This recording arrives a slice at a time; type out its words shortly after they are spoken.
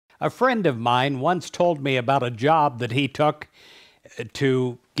A friend of mine once told me about a job that he took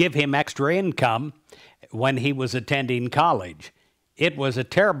to give him extra income when he was attending college. It was a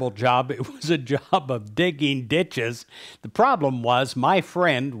terrible job. It was a job of digging ditches. The problem was my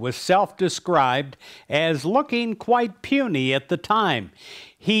friend was self-described as looking quite puny at the time.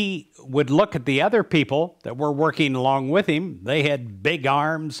 He would look at the other people that were working along with him. They had big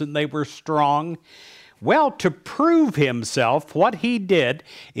arms and they were strong. Well, to prove himself, what he did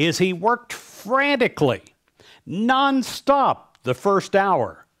is he worked frantically, nonstop the first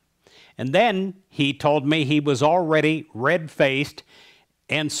hour. And then he told me he was already red-faced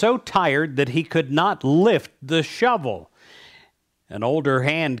and so tired that he could not lift the shovel. An older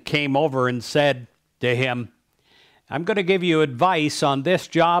hand came over and said to him, "I'm going to give you advice on this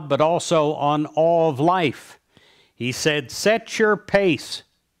job, but also on all of life." He said, "Set your pace,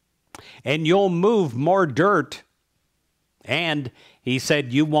 and you'll move more dirt." And he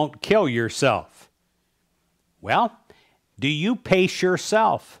said, "You won't kill yourself." Well, do you pace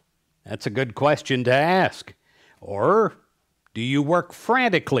yourself? That's a good question to ask. Or do you work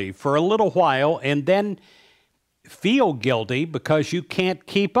frantically for a little while and then feel guilty because you can't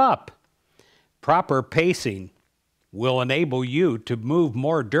keep up? Proper pacing will enable you to move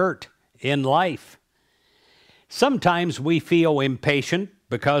more dirt in life. Sometimes we feel impatient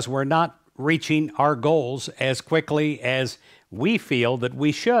because we're not reaching our goals as quickly as we feel that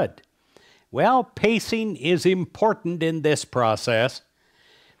we should. Well, pacing is important in this process.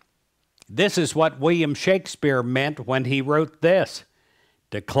 This is what William Shakespeare meant when he wrote this: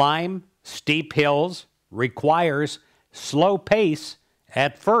 "To climb steep hills requires slow pace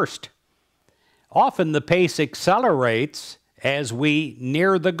at first." Often the pace accelerates as we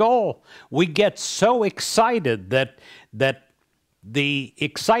near the goal. We get so excited that the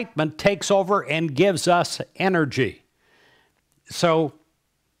excitement takes over and gives us energy. So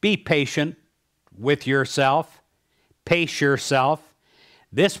be patient with yourself. Pace yourself.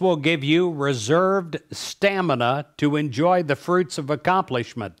 This will give you reserved stamina to enjoy the fruits of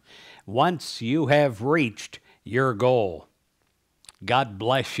accomplishment once you have reached your goal. God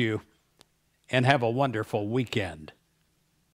bless you, and have a wonderful weekend.